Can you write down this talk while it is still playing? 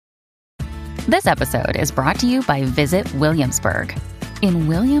This episode is brought to you by Visit Williamsburg. In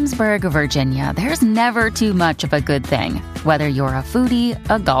Williamsburg, Virginia, there's never too much of a good thing. Whether you're a foodie,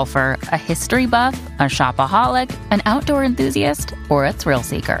 a golfer, a history buff, a shopaholic, an outdoor enthusiast, or a thrill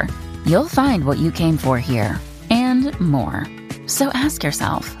seeker, you'll find what you came for here and more. So ask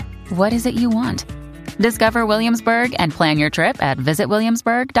yourself, what is it you want? Discover Williamsburg and plan your trip at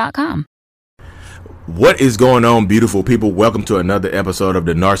visitwilliamsburg.com. What is going on, beautiful people? Welcome to another episode of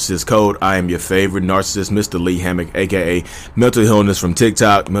the Narcissist Code. I am your favorite narcissist, Mr. Lee Hammock, aka Mental Illness from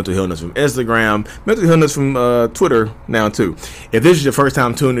TikTok, Mental Illness from Instagram, Mental Illness from Twitter now too. If this is your first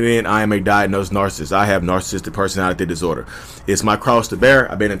time tuning in, I am a diagnosed narcissist. I have narcissistic personality disorder. It's my cross to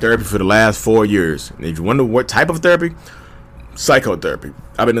bear. I've been in therapy for the last 4 years. And if you wonder what type of therapy, psychotherapy.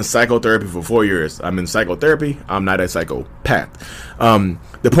 I've been in psychotherapy for 4 years. I'm in psychotherapy. I'm not a psychopath.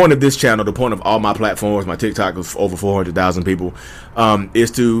 The point of this channel, the point of all my platforms, my TikTok of over 400,000 people, is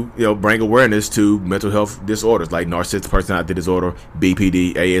to bring awareness to mental health disorders like narcissistic personality disorder,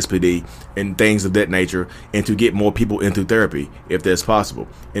 BPD, ASPD, and things of that nature, and to get more people into therapy if that's possible.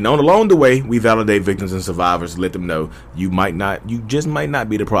 And along the way, we validate victims and survivors, let them know you just might not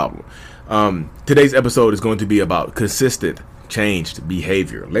be the problem. Today's episode is going to be about consistent changed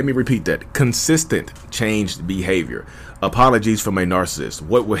behavior. Let me repeat that. Consistent changed behavior. Apologies from a narcissist.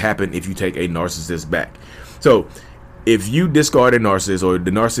 What would happen if you take a narcissist back? So if you discard a narcissist or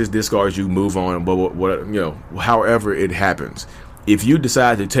the narcissist discards you, move on, however it happens. If you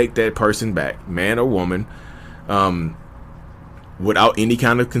decide to take that person back, man or woman, without any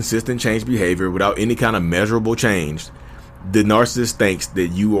kind of consistent change behavior, without any kind of measurable change, the narcissist thinks that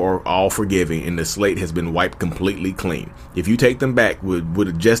you are all forgiving and the slate has been wiped completely clean. If you take them back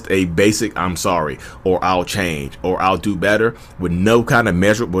with just a basic "I'm sorry" or "I'll change" or "I'll do better," with no kind of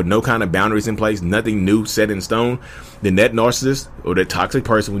measure, with no kind of boundaries in place, nothing new set in stone, then that narcissist or that toxic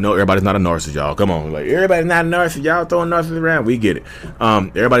person, we know everybody's not a narcissist, y'all. Come on, like everybody's not a narcissist. Y'all throwing narcissists around, we get it.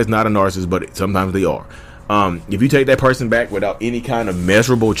 Everybody's not a narcissist, but sometimes they are. If you take that person back without any kind of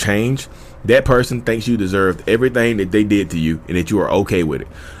measurable change, that person thinks you deserved everything that they did to you and that you are okay with it.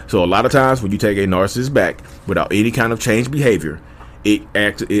 So a lot of times when you take a narcissist back without any kind of change behavior, it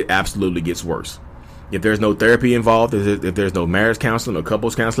absolutely gets worse. If there's no therapy involved, if there's no marriage counseling or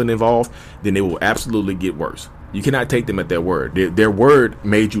couples counseling involved, then it will absolutely get worse. You cannot take them at their word. Their word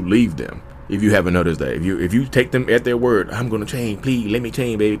made you leave them. If you haven't noticed that, if you take them at their word, I'm going to change, please, let me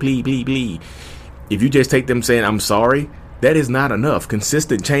change, baby, please, please, please. If you just take them saying, "I'm sorry," that is not enough.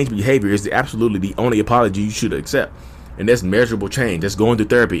 Consistent change behavior is absolutely the only apology you should accept. And that's measurable change. That's going to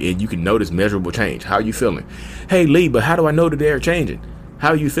therapy and you can notice measurable change. How are you feeling? Hey, Lee, but how do I know that they're changing? How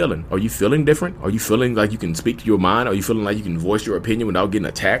are you feeling? Are you feeling different? Are you feeling like you can speak to your mind? Are you feeling like you can voice your opinion without getting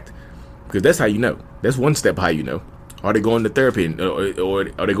attacked? Because that's how you know. That's one step how you know. Are they going to therapy or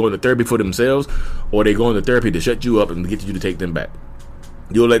are they going to therapy for themselves, or are they going to therapy to shut you up and get you to take them back?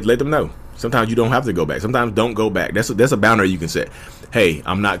 You'll let them know. Sometimes you don't have to go back. Sometimes don't go back. That's a boundary you can set. Hey,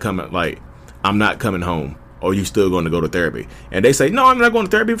 I'm not coming home. Or you still going to go to therapy? And they say, "No, I'm not going to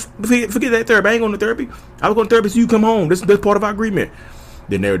therapy. Forget that therapy. I ain't going to therapy. I was going to therapy so you come home. That's part of our agreement."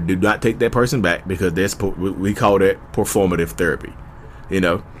 Then they do not take that person back because we call that performative therapy.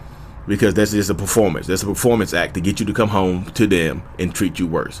 Because that's just a performance. That's a performance act to get you to come home to them and treat you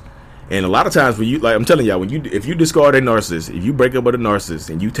worse. And a lot of times when you, like I'm telling y'all, if you discard a narcissist, if you break up with a narcissist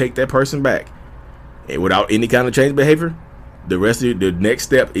and you take that person back and without any kind of change behavior, the next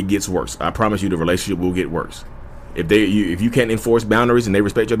step, it gets worse. I promise you the relationship will get worse. If you can't enforce boundaries and they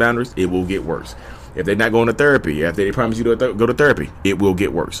respect your boundaries, it will get worse. If they're not going to therapy, after they promise you to go to therapy, it will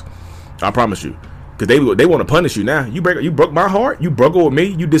get worse. I promise you. Because they want to punish you now. You broke my heart. You broke up with me.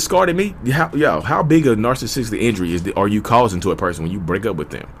 You discarded me. How big a narcissistic injury are you causing to a person when you break up with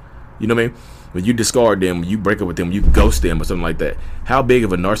them? You know what I mean? When you discard them, when you break up with them, when you ghost them or something like that, how big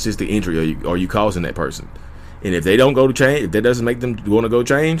of a narcissistic injury are you causing that person? And if they don't go to change, if that doesn't make them want to go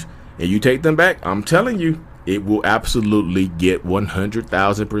change, and you take them back, I'm telling you, it will absolutely get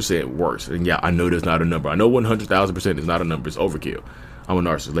 100,000% worse. And yeah, I know that's not a number. I know 100,000% is not a number. It's overkill. I'm a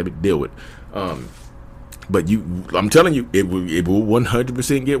narcissist. Let me deal with it. But I'm telling you, it will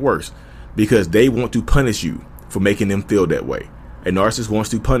 100% get worse because they want to punish you for making them feel that way. A narcissist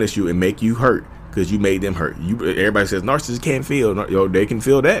wants to punish you and make you hurt because you made them hurt. Everybody says narcissists can't feel. They can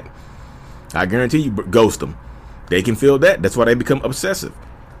feel that. I guarantee you, ghost them. They can feel that. That's why they become obsessive.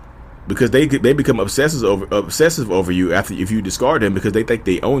 Because they become obsessive over you if you discard them because they think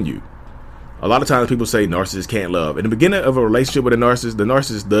they own you. A lot of times people say narcissists can't love. In the beginning of a relationship with a narcissist, the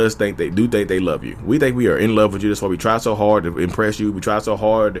narcissist does think they love you. We think we are in love with you. That's why we try so hard to impress you. We try so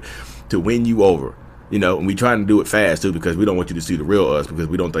hard to win you over. you know, and we trying to do it fast too, because we don't want you to see the real us, because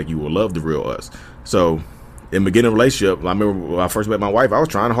we don't think you will love the real us. So in the beginning of a relationship, I remember when I first met my wife, I was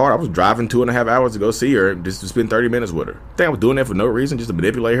trying hard. I was driving 2.5 hours to go see her just to spend 30 minutes with her. I think I was doing that for no reason, just to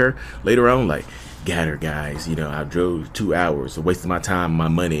manipulate her. Later on, like, got her, guys. You know, I drove 2 hours, so wasted my time, my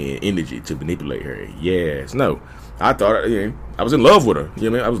money, and energy to manipulate her. Yes, no. I thought, I was in love with her. You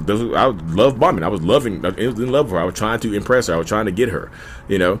know what I mean? I was love bombing. I was in love with her. I was trying to impress her. I was trying to get her,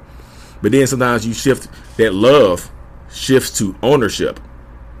 you know. But then sometimes you shift, that love shifts to ownership.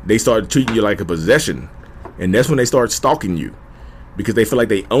 They start treating you like a possession. And that's when they start stalking you, because they feel like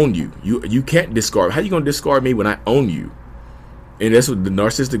they own you. You can't discard. How you going to discard me when I own you? And that's what the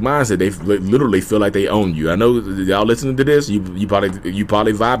narcissistic mindset. They literally feel like they own you. I know y'all listening to this. You probably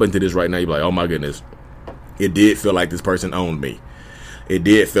vibing to this right now. You're like, oh my goodness, it did feel like this person owned me. It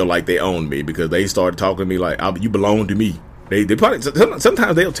did feel like they owned me, because they started talking to me like, you belong to me. They probably,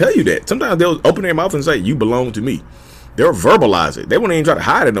 sometimes they'll tell you that. Sometimes they'll open their mouth and say, you belong to me. They'll verbalize it. They won't even try to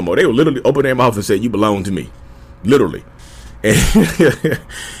hide it no more. They will literally open their mouth and say, you belong to me. Literally. And,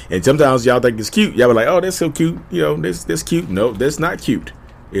 and sometimes y'all think it's cute. Y'all be like, oh, that's so cute. You know, that's cute. No, that's not cute.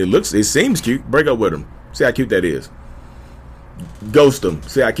 It seems cute. Break up with them. See how cute that is. Ghost them.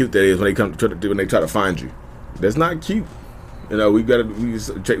 See how cute that is when they try to find you. That's not cute. You know, we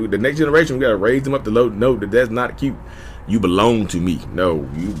check with the next generation. We got to raise them up to know that that's not cute. You belong to me. No,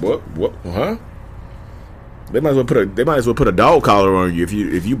 you what? Huh? They might as well put a dog collar on you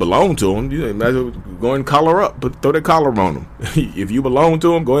if you belong to them. You might as well go and collar up, throw that collar on them. If you belong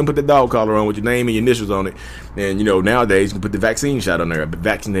to them, go and put the dog collar on with your name and your initials on it. And you know, nowadays you can put the vaccine shot on there. I've been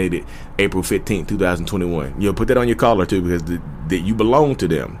vaccinated April 15th, 2021. You'll put that on your collar too, because that you belong to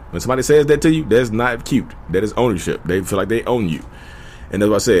them. When somebody says that to you, that's not cute. That is ownership. They feel like they own you. And that's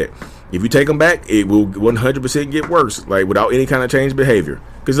what I said. If you take them back, it will 100% get worse, like without any kind of change behavior.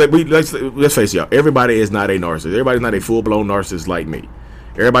 Because let's face it, y'all. Everybody is not a narcissist. Everybody's not a full-blown narcissist like me.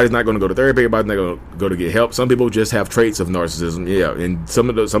 Everybody's not going to go to therapy. Everybody's not going to go to get help. Some people just have traits of narcissism. Yeah, and some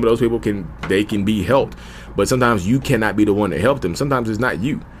of those people can be helped, but sometimes you cannot be the one to help them. Sometimes it's not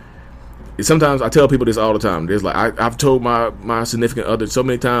you. Sometimes I tell people this all the time. There's like I've told my significant other so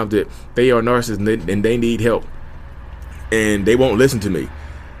many times that they are narcissists and they need help, and they won't listen to me.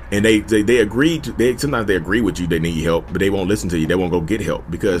 And they agree sometimes they agree with you, they need help, but they won't listen to you. They won't go get help,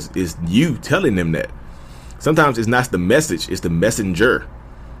 because it's you telling them that. Sometimes it's not the message, it's the messenger.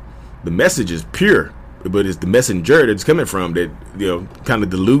 The message is pure, but it's the messenger that's coming from that, you know, kind of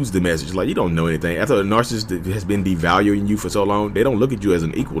dilutes the message. Like, you don't know anything. After a narcissist has been devaluing you for so long, they don't look at you as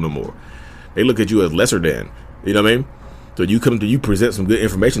an equal no more. They look at you as lesser than. You know what I mean? So you present some good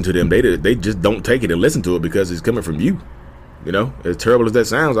information to them, they just don't take it and listen to it, because it's coming from you. You know, as terrible as that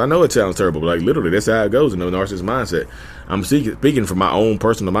sounds, I know it sounds terrible, but like literally, that's how it goes in the narcissist mindset. I'm speaking from my own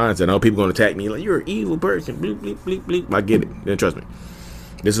personal mindset. I know people are going to attack me like, you're an evil person. Bleep, bleep, bleep, bleep. I get it. Then trust me.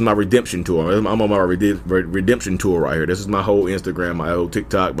 This is my redemption tour. I'm on my redemption tour right here. This is my whole Instagram, my whole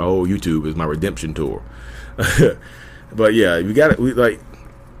TikTok, my whole YouTube is my redemption tour. But yeah,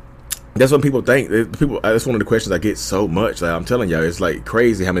 that's what people think. That's one of the questions I get so much. Like, I'm telling y'all, it's like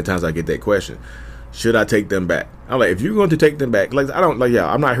crazy how many times I get that question. Should I take them back? I'm like, if you're going to take them back,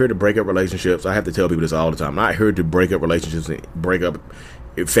 I'm not here to break up relationships. I have to tell people this all the time. I'm not here to break up relationships and break up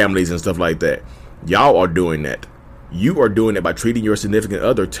families and stuff like that. Y'all are doing that. You are doing it by treating your significant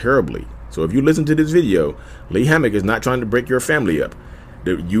other terribly. So if you listen to this video, Lee Hammock is not trying to break your family up.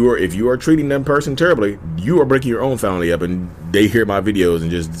 If you are treating that person terribly, you are breaking your own family up, and they hear my videos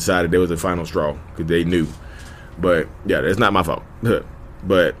and just decided there was a final straw because they knew. But yeah, that's not my fault.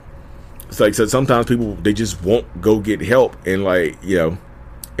 But it's like, so sometimes people, they just won't go get help. And like, you know,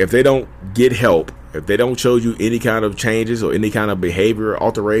 if they don't get help, if they don't show you any kind of changes or any kind of behavior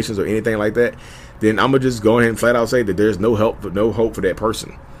alterations or anything like that, then I'm going to just go ahead and flat out say that there's no hope for that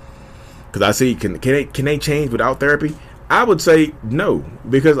person. Because I see, can they change without therapy? I would say no,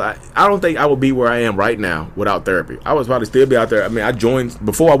 because I don't think I would be where I am right now without therapy. I would probably still be out there. I mean,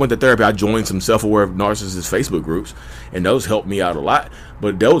 before I went to therapy, I joined some self-aware narcissist Facebook groups, and those helped me out a lot.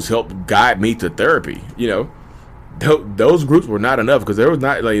 But those helped guide me to therapy. You know, those groups were not enough, because there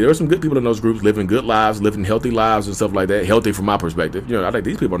were some good people in those groups living good lives, living healthy lives and stuff like that. Healthy from my perspective. You know, I think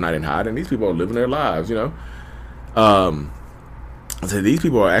these people are not in hiding. These people are living their lives. You know, so these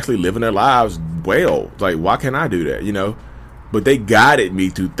people are actually living their lives well. Like, why can't I do that? You know, but they guided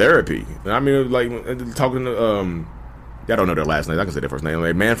me to therapy. I mean, like talking to I don't know their last names. I can say their first name.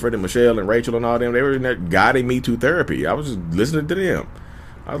 Like Manfred and Michelle and Rachel and all them. They were in there guiding me to therapy. I was just listening to them.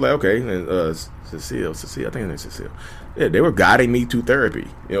 I was like, okay. And Cecile, I think her name's Cecile. Yeah, they were guiding me to therapy.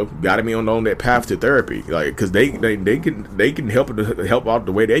 You know, guiding me on that path to therapy. Like, because they can help out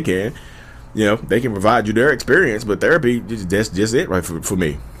the way they can. They can provide you their experience, but therapy, that's just it right for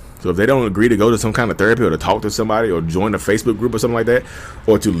me. So if they don't agree to go to some kind of therapy or to talk to somebody or join a Facebook group or something like that,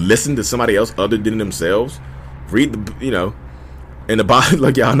 or to listen to somebody else other than themselves, read in the Bible,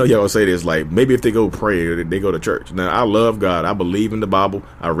 like y'all know y'all say this, like maybe if they go pray or they go to church. Now, I love God. I believe in the Bible.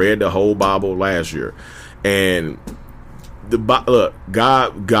 I read the whole Bible last year. And look,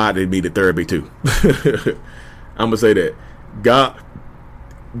 God guided me to therapy too. I'm going to say that. God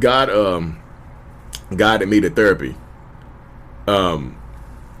guided me to therapy.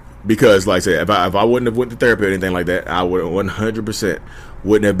 Because, like I said, if I wouldn't have went to therapy or anything like that, I would 100%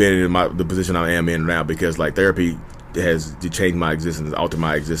 wouldn't have been in the position I am in now. Because, like, therapy has changed my existence, altered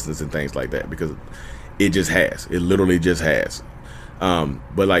my existence, and things like that. Because it just has. It literally just has.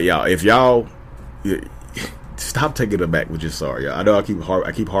 But, like, y'all, if y'all stop taking it back with just sorry. Y'all. I know I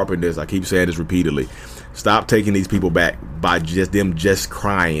keep harping this. I keep saying this repeatedly. Stop taking these people back by just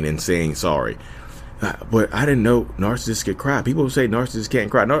crying and saying sorry. But I didn't know narcissists could cry. People say narcissists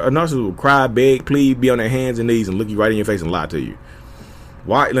can't cry. A narcissist will cry, beg, plead, be on their hands and knees and look you right in your face and lie to you.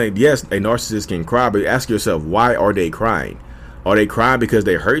 Why? Like, yes, a narcissist can cry, but ask yourself, why are they crying? Are they crying because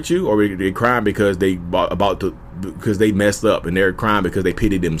they hurt you, or are they crying because because they messed up and they're crying because they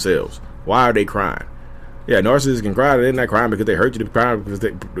pity themselves? Why are they crying? Yeah, narcissists can cry. They're not crying because they hurt you. They're crying because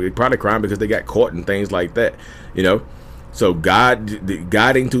they're probably crying because they got caught and things like that. So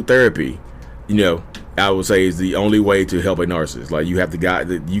guiding to therapy, I would say is the only way to help a narcissist. Like, you have to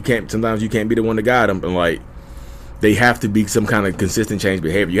guide. Sometimes you can't be the one to guide them, and like, they have to be some kind of consistent change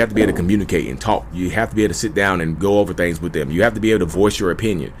behavior. You have to be able to communicate and talk. You have to be able to sit down and go over things with them. You have to be able to voice your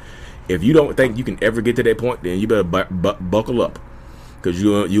opinion. If you don't think you can ever get to that point, then you better buckle up, because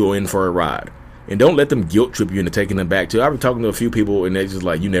you're in for a ride. And don't let them guilt trip you into taking them back too. I've been talking to a few people, and they're just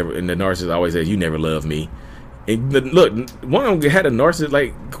like, and the narcissist always says, "You never loved me." And look, one of them had a narcissist,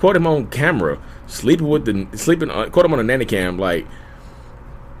 like, caught him on camera, caught him on a nanny cam, like,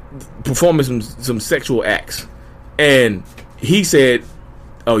 performing some sexual acts. And he said,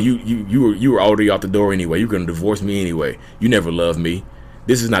 "Oh, you were already out the door anyway. You're gonna divorce me anyway. You never loved me.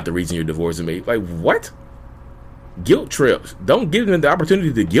 This is not the reason you're divorcing me." Like, what? Guilt trips. Don't give them the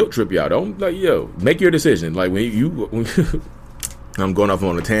opportunity to guilt trip y'all. Don't, like, make your decision. Like, when I'm going off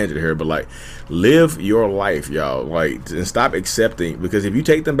on a tangent here, but like, live your life, y'all. Like, and stop accepting, because if you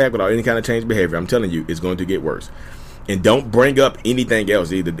take them back without any kind of change behavior, I'm telling you, it's going to get worse. And don't bring up anything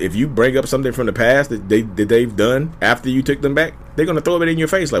else either. If you bring up something from the past that they've done after you took them back, they're gonna throw it in your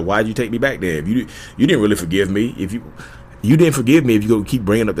face. Like, why'd you take me back then? If you didn't really forgive me, if you didn't forgive me, if you go keep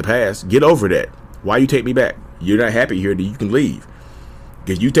bringing up the past, get over that. Why you take me back? You're not happy here, then you can leave.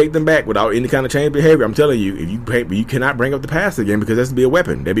 Because you take them back without any kind of change behavior, I'm telling you, if you cannot bring up the past again, because that's to be a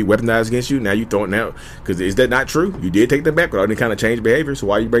weapon. They'll be weaponized against you. Now you throw it out. Because is that not true? You did take them back without any kind of change behavior, so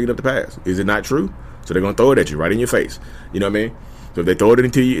why are you bringing up the past? Is it not true? So they're gonna throw it at you right in your face. You know what I mean? So if they throw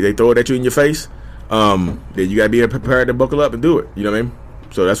it at you in your face, then you gotta be prepared to buckle up and do it. You know what I mean?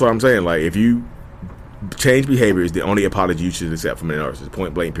 So that's what I'm saying. Like, if you change behavior is the only apology you should accept from a narcissist.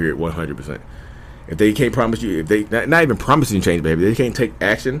 Point blank, period, 100%. If they can't promise you, if they not even promising change behavior, they can't take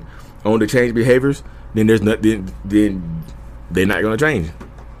action on the change behaviors, then then they're not gonna change.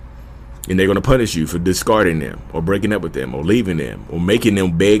 And they're going to punish you for discarding them or breaking up with them or leaving them or making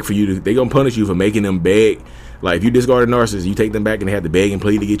them beg for you. They're going to punish you for making them beg. Like, if you discard a narcissist, you take them back and they have to beg and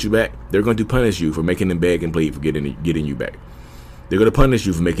plead to get you back. They're going to punish you for making them beg and plead for getting you back. They're going to punish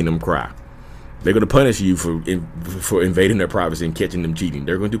you for making them cry. They're going to punish you for invading their privacy and catching them cheating.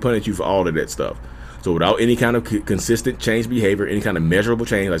 They're going to punish you for all of that stuff. So without any kind of consistent change behavior, any kind of measurable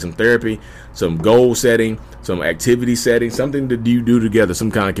change, like some therapy, some goal setting, some activity setting, something that you do together, some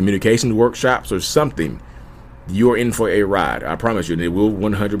kind of communication workshops or something, you're in for a ride. I promise you, and it will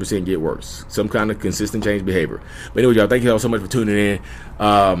 100% get worse. Some kind of consistent change behavior. But anyway, y'all, thank you all so much for tuning in.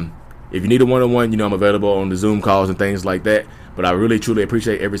 If you need a one-on-one, I'm available on the Zoom calls and things like that. But I really, truly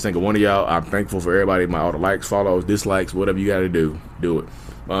appreciate every single one of y'all. I'm thankful for everybody, all the likes, follows, dislikes, whatever you got to do it.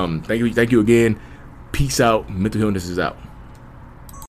 Thank you again. Peace out. Mental Illness is out.